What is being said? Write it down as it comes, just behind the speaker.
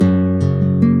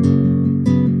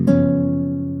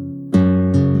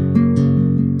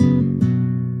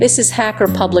This is Hacker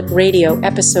Public Radio,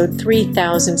 episode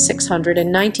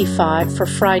 3695 for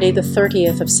Friday the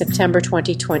 30th of September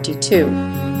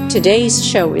 2022. Today's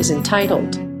show is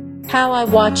entitled, How I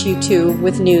Watch YouTube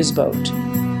with Newsboat.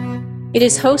 It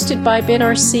is hosted by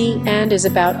BinRC and is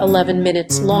about 11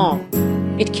 minutes long.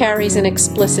 It carries an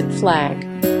explicit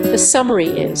flag. The summary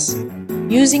is,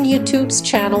 using YouTube's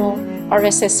channel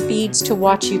RSS feeds to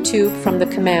watch YouTube from the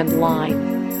command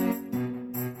line.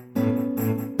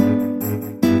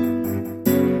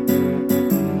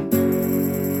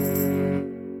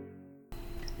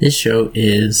 This show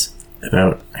is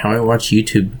about how I watch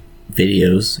YouTube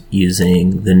videos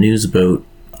using the newsboat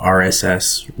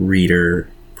RSS reader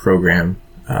program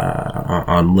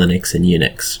on Linux and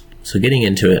Unix. So getting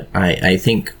into it, I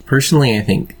think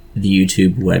the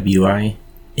YouTube web UI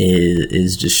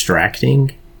is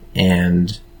distracting,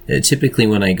 and typically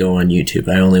when I go on YouTube,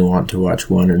 I only want to watch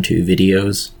one or two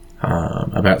videos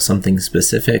about something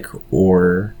specific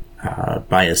or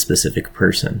by a specific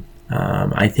person.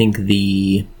 I think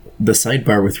the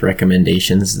sidebar with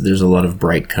recommendations, there's a lot of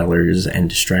bright colors and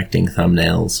distracting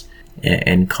thumbnails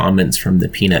and comments from the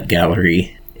peanut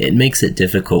gallery. It makes it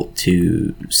difficult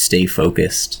to stay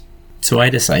focused. So I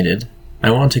decided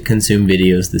I want to consume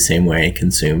videos the same way I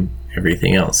consume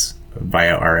everything else,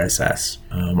 via RSS.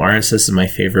 RSS is my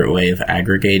favorite way of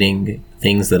aggregating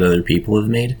things that other people have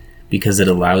made because it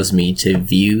allows me to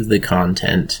view the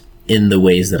content in the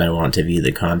ways that I want to view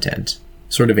the content.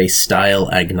 Sort of a style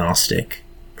agnostic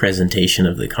presentation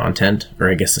of the content, or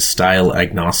I guess a style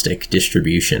agnostic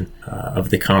distribution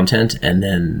of the content, and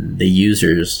then the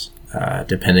users,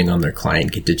 depending on their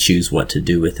client, get to choose what to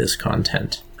do with this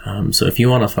content. So if you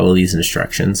want to follow these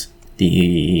instructions,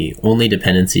 the only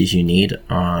dependencies you need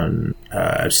on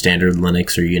a standard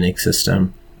Linux or Unix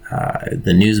system,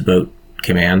 the newsboat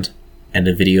command, and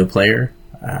a video player.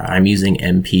 I'm using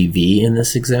MPV in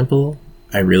this example.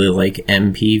 I really like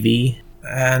MPV.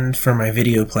 And for my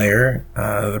video player,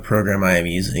 the program I am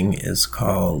using is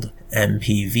called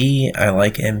MPV. I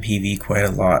like MPV quite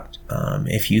a lot.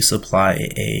 If you supply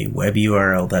a web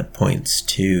URL that points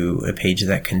to a page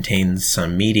that contains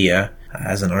some media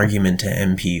as an argument to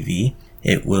MPV,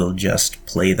 it will just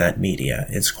play that media.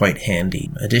 It's quite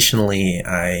handy. Additionally,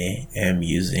 I am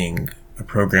using a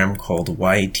program called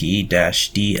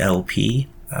YT-DLP.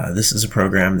 This is a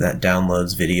program that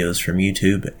downloads videos from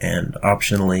YouTube and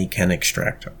optionally can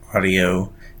extract audio.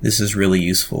 This is really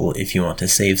useful if you want to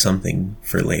save something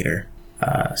for later.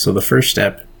 So the first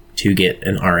step to get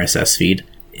an RSS feed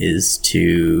is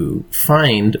to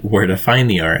find where to find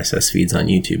the RSS feeds on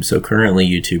YouTube. So currently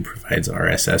YouTube provides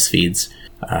RSS feeds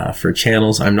for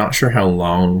channels. I'm not sure how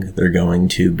long they're going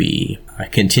to be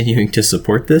continuing to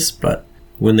support this, but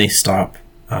when they stop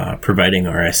providing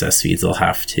RSS feeds, they'll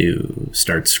have to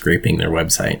start scraping their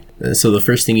website. So the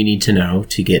first thing you need to know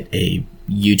to get a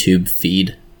YouTube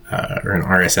feed or an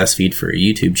RSS feed for a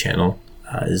YouTube channel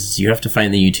is you have to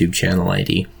find the YouTube channel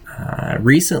ID.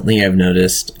 Recently, I've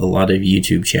noticed a lot of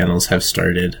YouTube channels have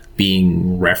started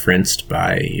being referenced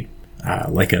by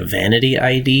like a vanity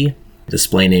ID.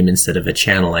 Display name instead of a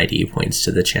channel ID points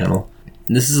to the channel.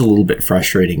 And this is a little bit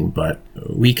frustrating, but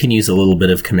we can use a little bit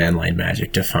of command line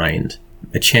magic to find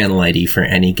a channel ID for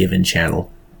any given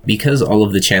channel. Because all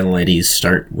of the channel IDs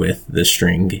start with the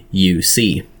string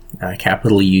UC,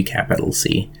 capital U, capital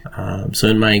C. So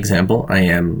in my example, I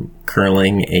am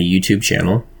curling a YouTube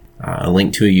channel, a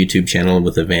link to a YouTube channel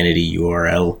with a vanity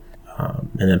URL, and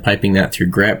then piping that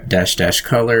through grep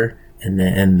 --color, and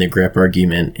then the grep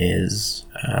argument is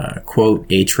quote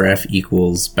href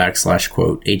equals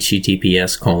 /quote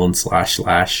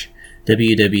https://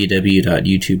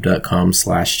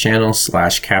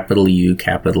 www.youtube.com/channel/capital U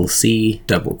C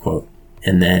double quote.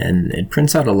 And then it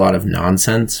prints out a lot of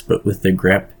nonsense, but with the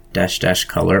grep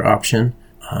 --color option,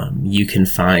 you can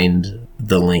find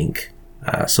the link.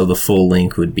 So the full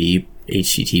link would be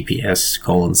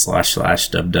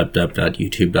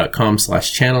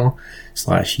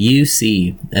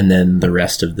https://www.youtube.com/channel/UC, and then the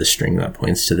rest of the string that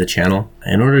points to the channel.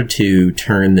 In order to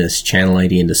turn this channel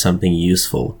ID into something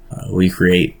useful, we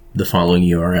create the following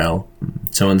URL.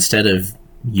 So instead of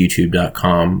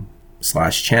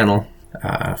youtube.com/channel,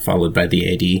 followed by the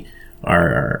ID,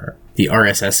 the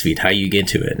RSS feed, how you get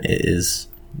to it is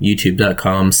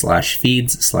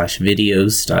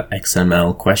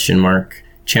youtube.com/feeds/videos.xml ?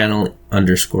 Channel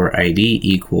 _ID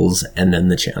equals, and then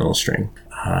the channel string.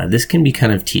 This can be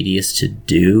kind of tedious to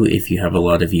do if you have a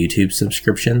lot of YouTube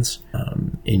subscriptions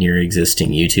in your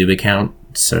existing YouTube account.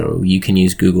 So you can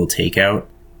use Google Takeout.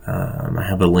 I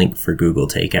have a link for Google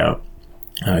Takeout.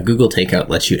 Google Takeout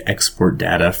lets you export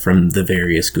data from the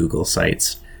various Google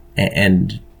sites.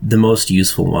 And the most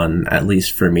useful one, at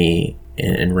least for me,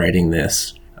 in writing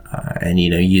this, and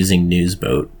using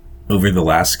Newsboat over the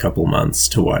last couple months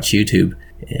to watch YouTube,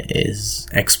 is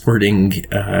exporting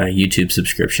YouTube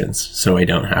subscriptions, so I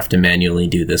don't have to manually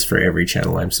do this for every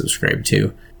channel I'm subscribed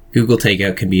to. Google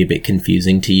Takeout can be a bit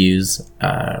confusing to use.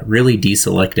 Really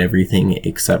deselect everything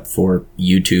except for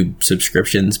YouTube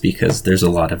subscriptions because there's a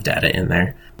lot of data in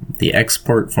there. The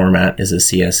export format is a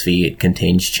CSV. It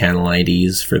contains channel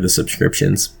IDs for the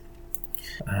subscriptions.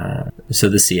 So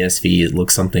the CSV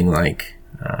looks something like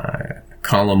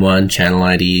column 1, channel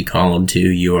ID, column 2,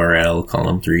 URL,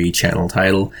 column 3, channel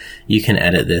title. You can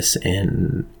edit this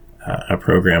in a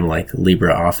program like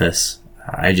LibreOffice.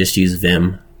 I just use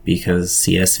Vim because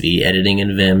CSV editing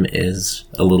in Vim is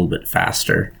a little bit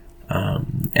faster,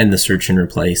 and the search and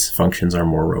replace functions are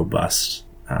more robust.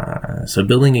 So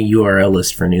building a URL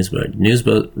list for Newsboat.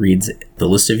 Newsboat reads the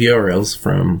list of URLs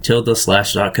from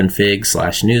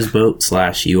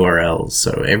 ~.config/newsboat/URLs.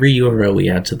 So every URL we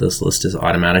add to this list is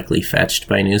automatically fetched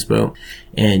by Newsboat,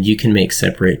 and you can make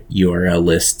separate URL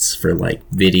lists for like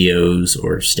videos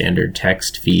or standard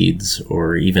text feeds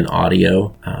or even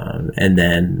audio. And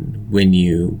then when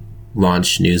you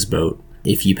launch Newsboat,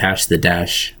 if you patch the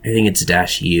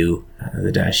 -U,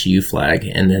 the -U flag,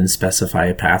 and then specify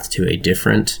a path to a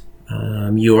different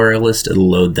URL list, it'll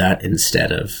load that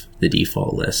instead of the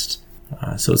default list.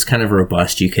 So it's kind of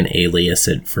robust. You can alias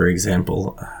it, for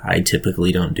example. I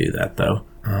typically don't do that, though.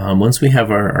 Once we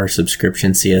have our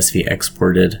subscription CSV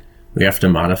exported, we have to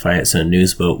modify it so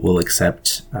Newsboat will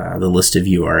accept the list of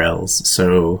URLs.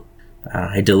 So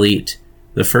I delete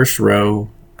the first row,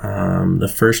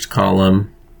 the first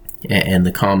column, and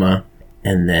the comma,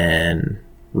 and then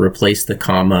replace the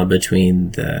comma between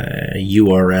the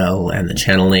URL and the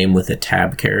channel name with a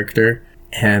tab character.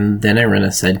 And then I run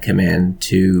a sed command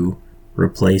to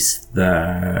replace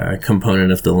the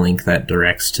component of the link that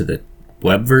directs to the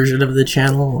web version of the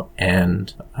channel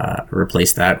and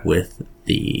replace that with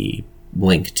the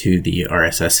link to the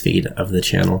RSS feed of the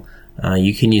channel.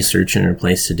 You can use search and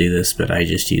replace to do this, but I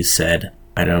just use sed.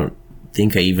 I don't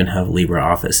think I even have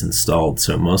LibreOffice installed,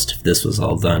 so most of this was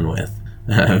all done with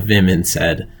Vim and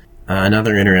sed.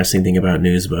 Another interesting thing about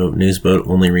Newsboat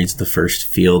only reads the first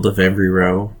field of every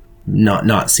row. Not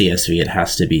CSV, it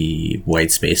has to be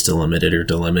white space delimited or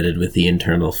delimited with the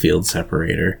internal field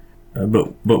separator.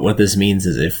 But what this means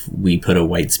is if we put a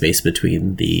white space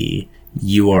between the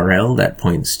URL that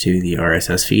points to the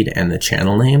RSS feed and the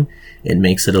channel name, it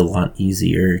makes it a lot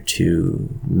easier to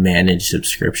manage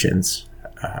subscriptions.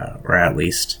 Or at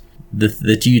least the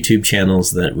YouTube channels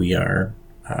that we are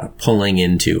pulling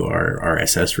into our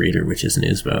RSS reader, which is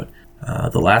Newsboat.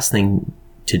 The last thing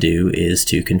to do is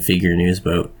to configure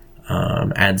Newsboat,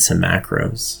 add some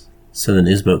macros. So the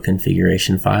Newsboat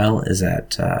configuration file is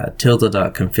at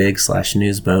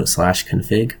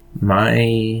tilde.config/newsboat/config.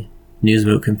 My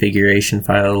Newsboat configuration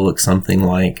file looks something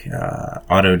like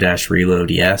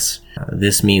auto-reload yes.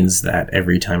 This means that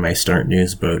every time I start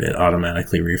Newsboat, it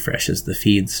automatically refreshes the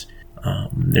feeds.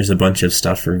 There's a bunch of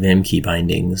stuff for Vim key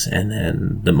bindings, and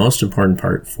then the most important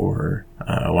part for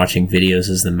watching videos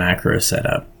is the macro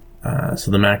setup.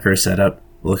 So the macro setup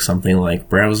looks something like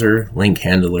browser, link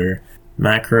handler,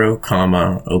 macro,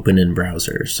 comma, open in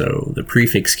browser. So the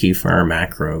prefix key for our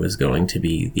macro is going to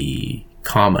be the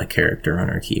comma character on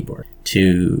our keyboard.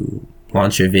 To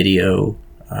launch a video,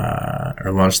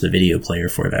 or launch the video player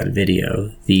for that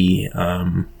video,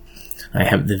 I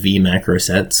have the v macro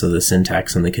set, so the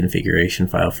syntax on the configuration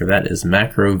file for that is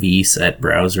macro v set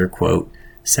browser quote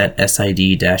set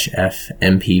sid-f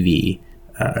mpv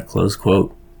close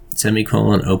quote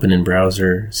semicolon open in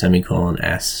browser semicolon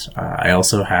s. I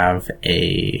also have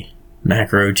a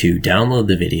macro to download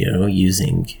the video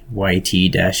using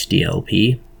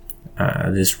yt-dlp.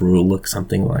 This rule looks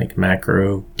something like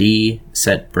macro d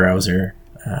set browser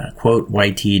quote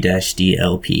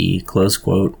yt-dlp close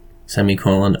quote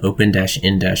semicolon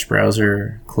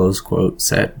open-in-browser close quote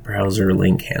set browser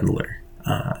link handler.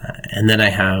 And then I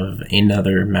have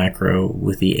another macro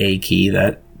with the a key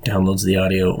that downloads the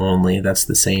audio only. That's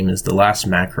the same as the last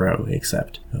macro,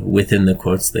 except within the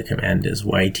quotes the command is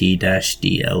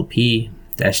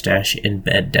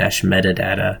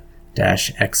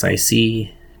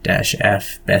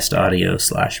yt-dlp-embed-metadata-xic-f best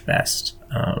audio/best.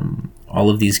 All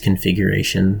of these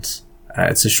configurations,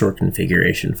 it's a short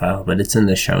configuration file, but it's in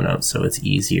the show notes, so it's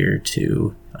easier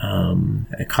to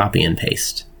copy and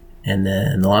paste. And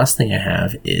then the last thing I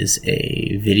have is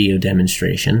a video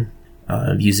demonstration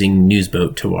of using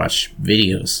Newsboat to watch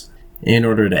videos. In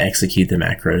order to execute the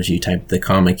macros, you type the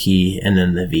comma key and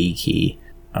then the V key.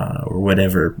 or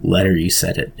whatever letter you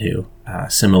set it to.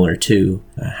 Similar to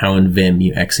how in Vim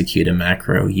you execute a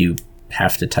macro, you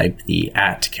have to type the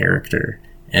 @ character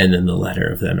and then the letter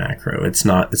of the macro. It's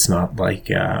not like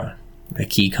a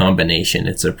key combination.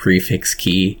 It's a prefix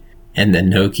key and then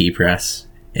no key press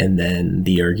and then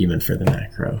the argument for the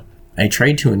macro. I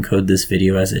tried to encode this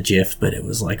video as a GIF, but it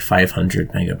was like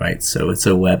 500 megabytes, so it's a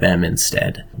WebM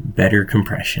instead. Better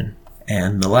compression.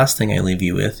 And the last thing I leave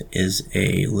you with is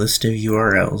a list of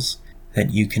URLs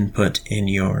that you can put in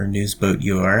your newsboat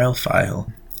URL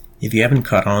file. If you haven't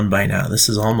caught on by now, this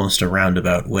is almost a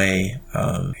roundabout way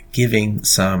of giving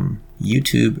some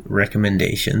YouTube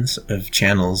recommendations of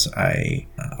channels I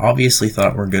obviously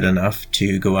thought were good enough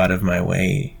to go out of my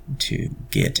way to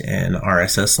get an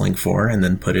RSS link for and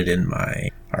then put it in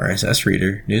my RSS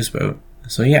reader, Newsboat.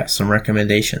 So yeah, some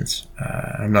recommendations.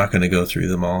 I'm not going to go through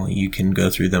them all. You can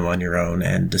go through them on your own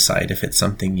and decide if it's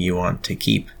something you want to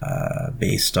keep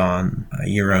based on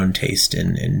your own taste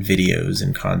in videos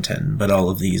and content. But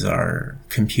all of these are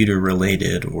computer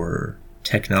related or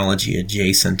technology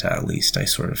adjacent, at least. I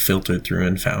sort of filtered through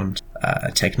and found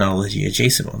technology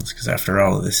adjacent ones, because after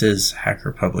all, this is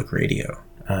Hacker Public Radio.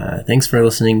 Thanks for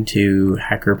listening to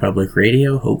Hacker Public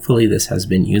Radio. Hopefully this has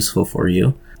been useful for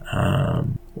you.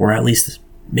 Or at least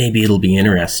maybe it'll be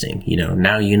interesting.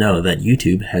 Now you know that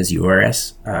YouTube has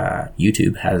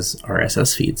YouTube has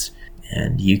RSS feeds,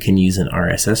 and you can use an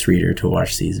RSS reader to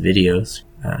watch these videos,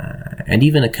 and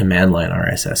even a command line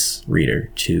RSS reader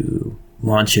to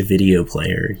launch a video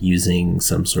player using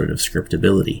some sort of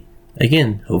scriptability.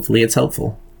 Again, hopefully it's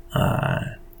helpful.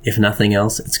 If nothing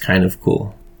else, it's kind of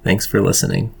cool. Thanks for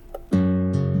listening.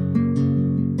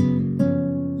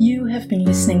 You have been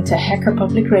listening to Hacker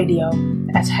Public Radio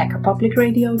at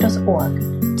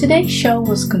hackerpublicradio.org. Today's show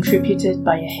was contributed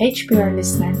by a HPR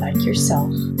listener like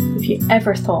yourself. If you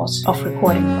ever thought of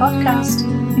recording a podcast,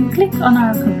 then click on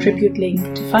our contribute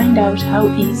link to find out how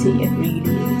easy it really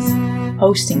is.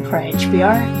 Hosting for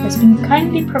HPR has been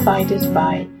kindly provided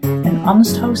by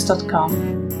anhonesthost.com,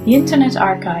 the Internet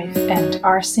Archive, and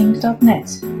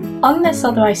rsync.net. Unless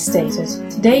otherwise stated,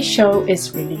 today's show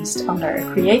is released under a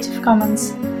Creative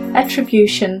Commons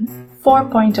Attribution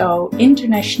 4.0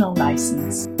 International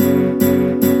License.